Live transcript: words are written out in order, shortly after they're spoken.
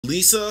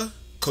Lisa,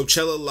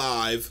 Coachella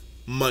Live,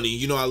 Money.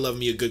 You know I love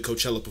me a good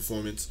Coachella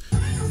performance.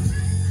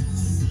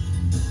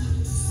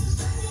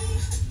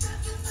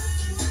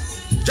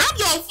 Drop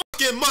your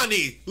fucking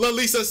money,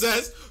 Lisa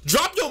says.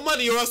 Drop your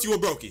money or else you a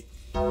brokey.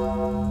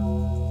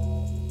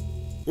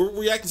 We're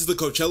reacting to the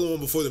Coachella one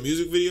before the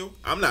music video.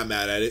 I'm not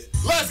mad at it.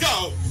 Let's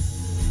go!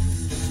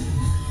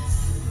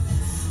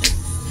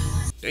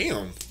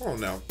 Damn, hold on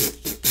now.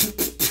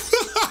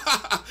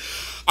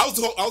 I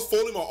was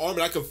folding my arm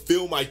and I could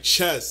feel my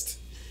chest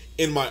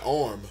in my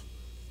arm.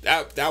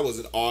 That was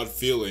an odd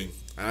feeling.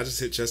 I just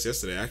hit chest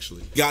yesterday,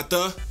 actually. Got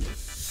the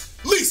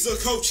Lisa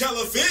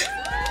Coachella fit.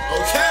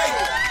 Okay.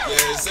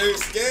 Yes, sir,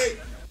 skate.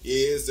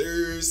 Yes,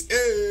 sir,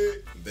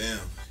 skate. Bam.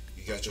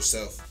 You got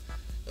yourself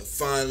a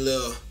fine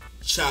little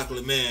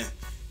chocolate man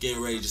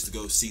getting ready just to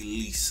go see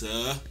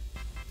Lisa.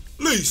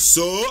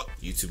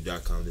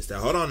 YouTube.com. This, that.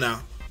 Hold on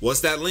now.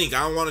 What's that link?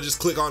 I don't want to just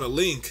click on a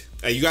link.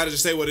 Hey, you got to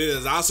just say what it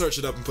is. I'll search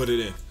it up and put it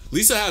in.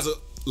 Lisa has a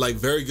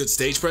very good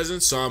stage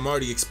presence, so I'm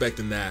already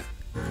expecting that.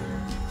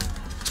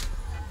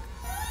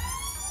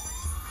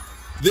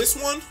 This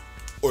one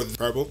or the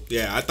purple?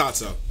 Yeah, I thought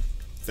so.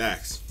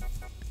 Facts.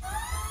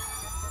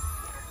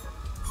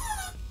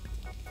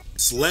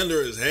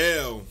 Slender as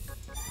hell.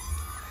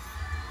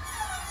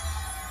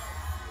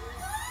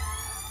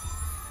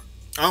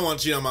 I don't want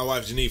to cheat on my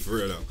wife, Janine, for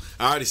real, though.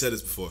 I already said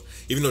this before.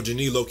 Even though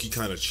Janine low-key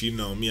kind of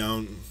cheating on me,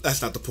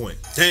 that's not the point.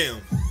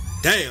 Damn.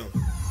 Damn.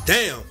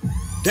 Damn.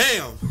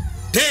 Damn.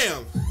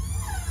 Damn.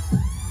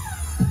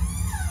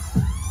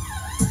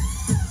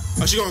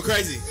 Oh, she going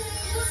crazy.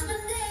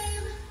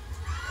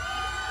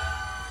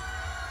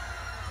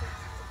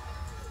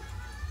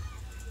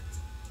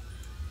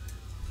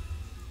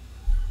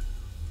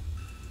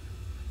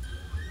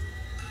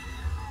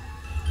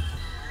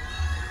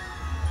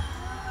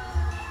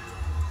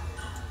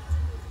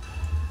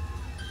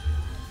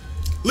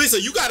 Lisa,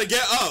 you gotta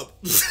get up.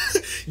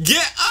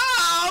 Get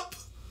up!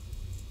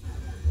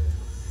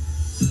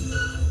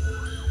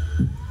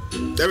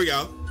 There we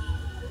go.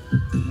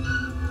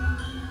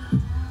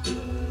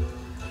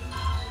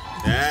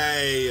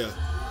 Hey.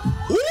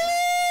 Woo!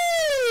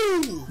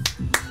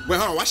 Wait,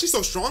 hold on. Why is she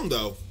so strong,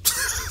 though?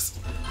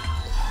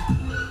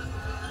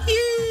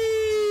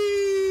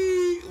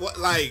 What,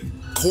 like,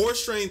 core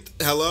strength?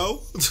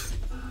 Hello?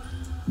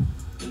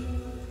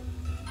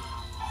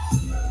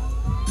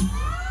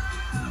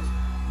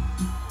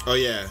 Oh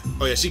yeah,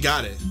 she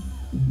got it.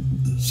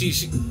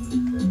 She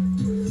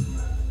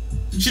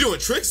doing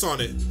tricks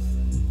on it.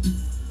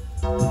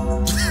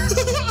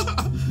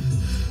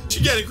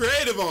 She getting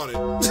creative on it.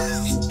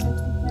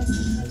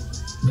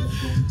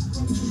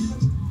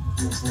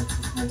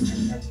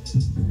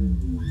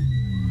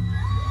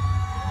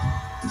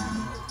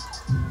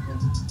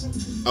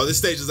 Oh, this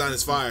stage design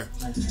is fire.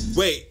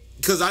 Wait,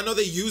 because I know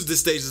they used this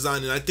stage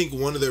design in I think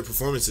one of their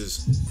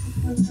performances.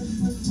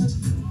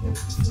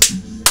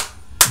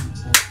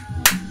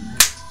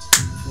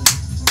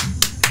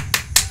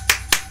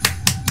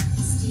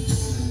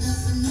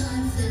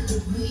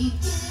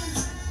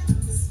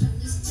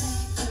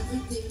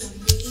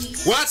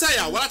 What I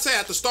tell you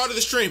at the start of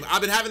the stream,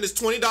 I've been having this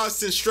 $20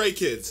 since Stray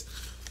Kids.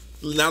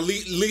 Now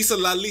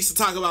Lisa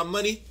talk about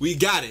money, we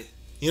got it.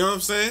 You know what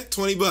I'm saying?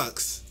 20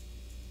 bucks.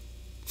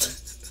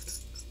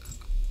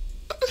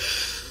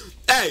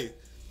 Hey,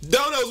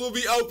 donuts will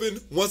be open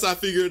once I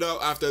figure it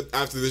out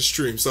after this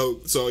stream. So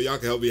y'all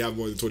can help me have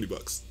more than 20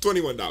 bucks.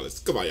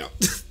 $21. Come on, y'all.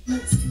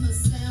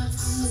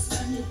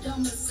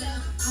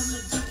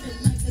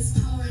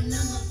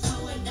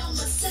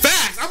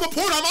 Facts! I'm gonna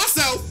pour it on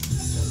myself.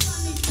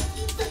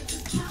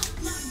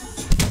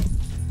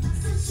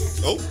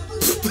 Oh.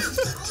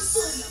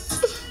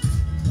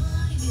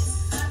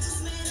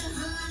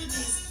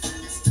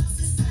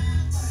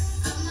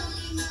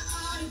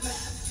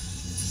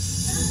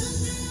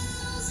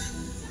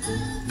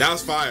 That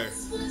was fire.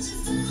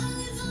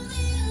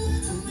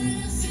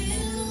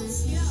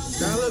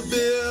 Dollar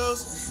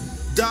bills,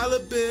 dollar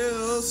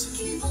bills.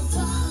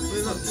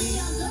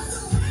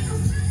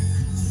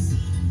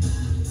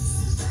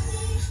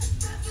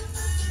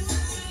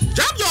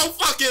 Drop your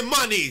fucking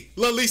money,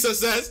 Lisa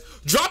says.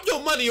 Drop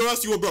your money or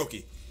else you a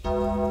brokey.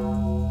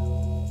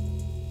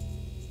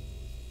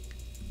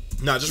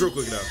 Nah, just real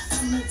quick now.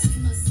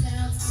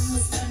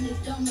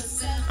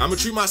 I'm gonna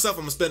treat myself,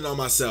 I'm gonna spend it on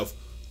myself.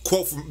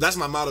 Quote from, that's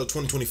my motto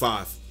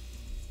 2025.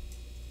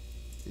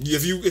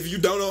 If you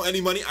don't owe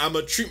any money, I'm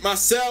gonna treat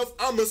myself,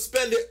 I'm gonna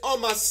spend it on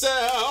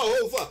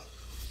myself.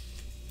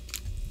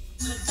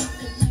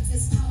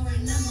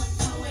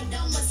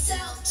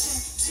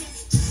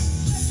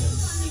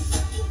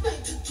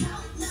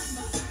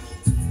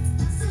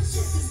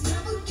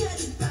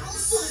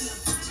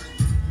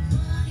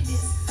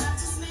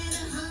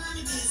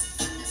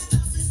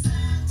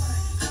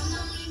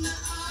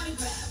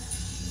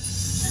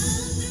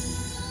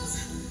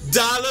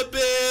 Dollar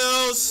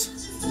bills,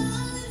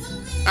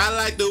 I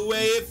like the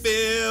way it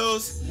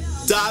feels.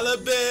 Dollar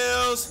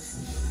bills,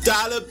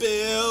 dollar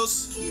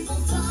bills.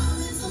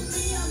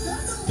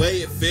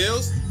 Way it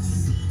feels.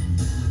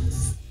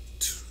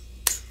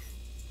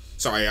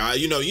 Sorry,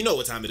 you know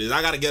what time it is.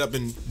 I gotta get up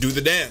and do the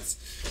dance,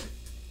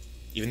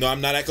 even though I'm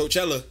not at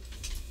Coachella.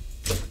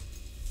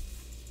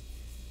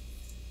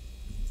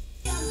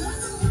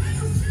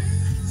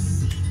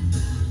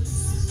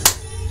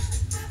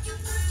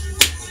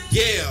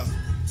 Yeah.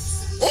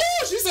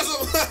 Oh, she said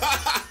something.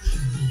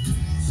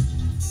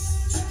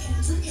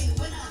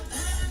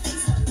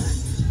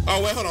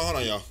 Oh wait, hold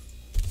on, y'all.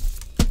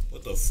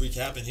 What the freak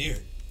happened here?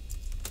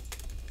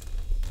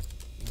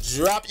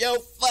 Drop your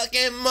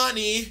fucking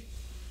money.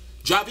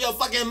 Drop your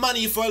fucking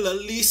money for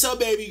Lalisa,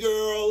 baby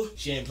girl.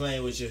 She ain't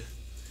playing with you.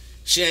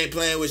 She ain't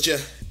playing with you.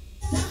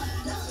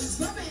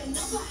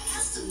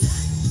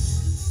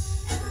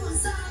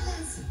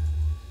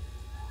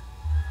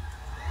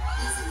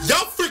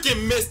 Y'all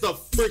freaking missed the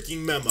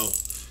freaking memo.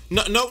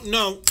 No,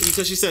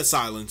 because she said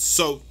silence.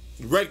 So,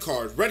 red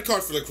card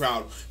for the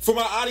crowd. For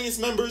my audience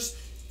members,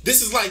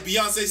 this is like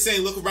Beyonce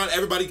saying, look around,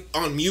 everybody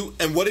on mute.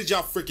 And what did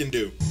y'all freaking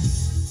do?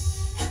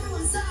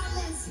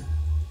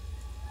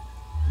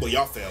 Well,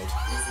 y'all failed.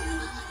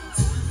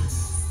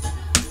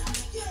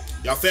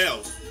 Y'all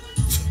failed.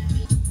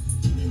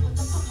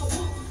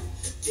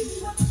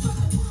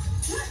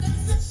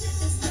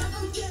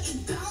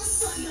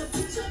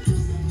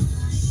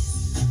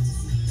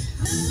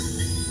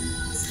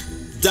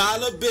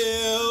 Dollar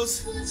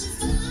bills.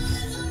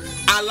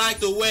 I like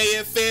the way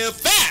it feels.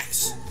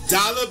 Facts.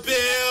 Dollar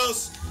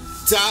bills.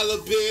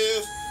 Dollar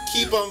bills.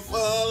 Keep on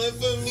falling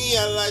for me.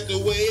 I like the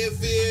way it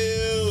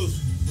feels.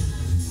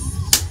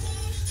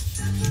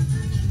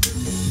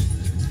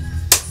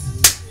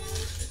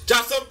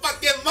 Drop some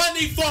fucking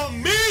money for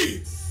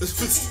me.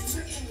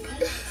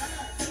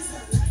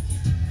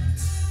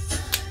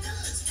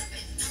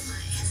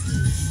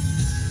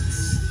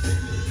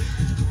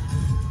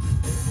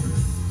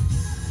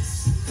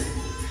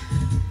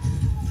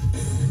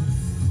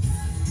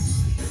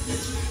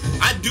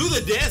 I do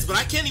the dance, but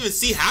I can't even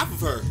see half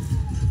of her.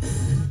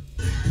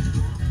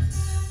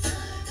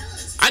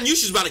 I knew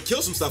she was about to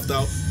kill some stuff,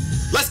 though.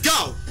 Let's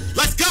go.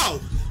 Let's go.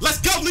 Let's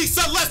go,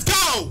 Lisa. Let's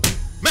go.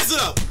 Mess it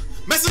up.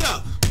 Mess it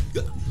up.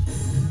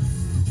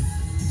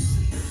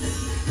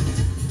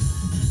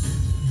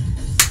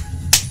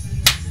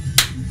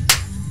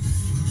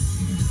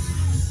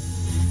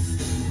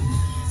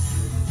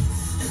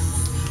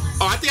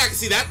 Oh, I think I can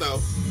see that, though.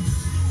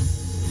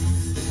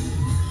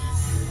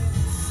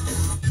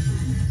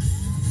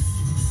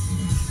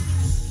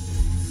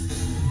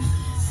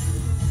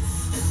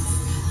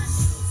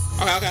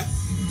 Okay.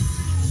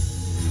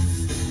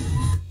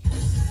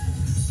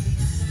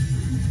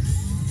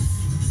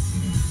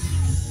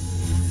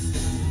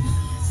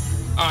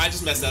 Oh, I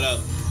just messed that up.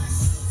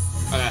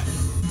 Okay.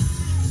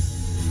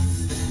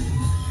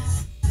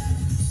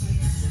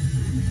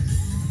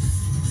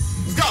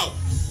 Let's go.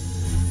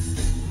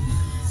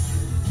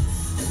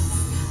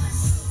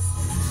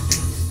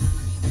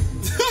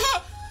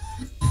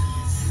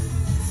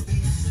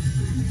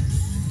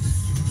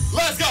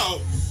 Let's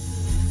go.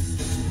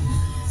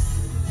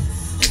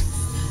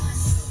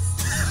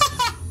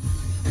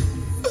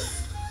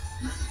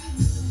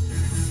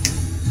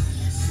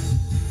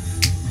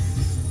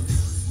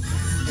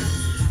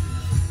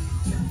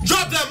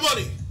 Drop that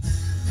money.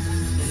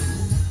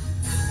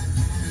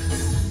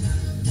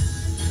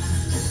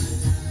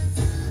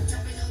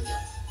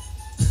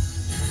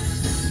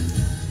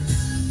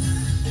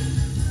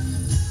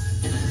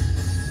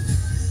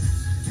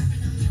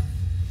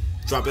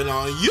 Drop it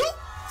on you.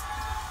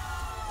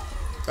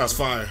 That was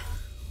fire.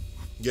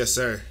 Yes,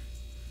 sir.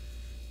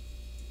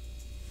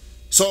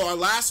 So our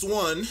last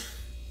one,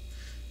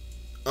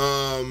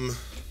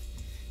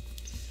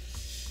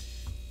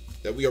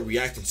 that we are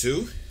reacting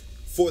to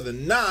for the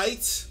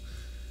night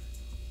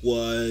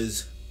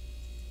was,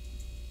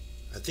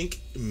 I think,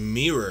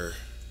 Mirror.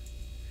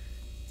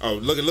 Oh,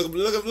 look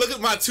at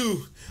my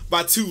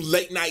two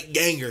late night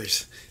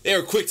gangers. They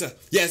were quick to,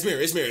 yeah, it's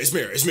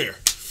Mirror.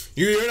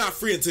 You're not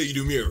free until you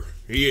do Mirror.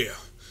 Yeah.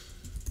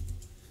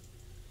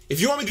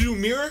 If you want me to do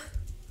Mirror,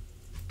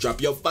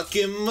 drop your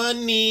fucking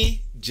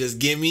money. Just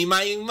give me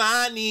my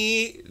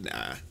money.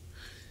 Nah.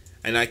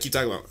 And I keep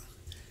talking about,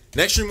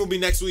 next stream will be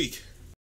next week.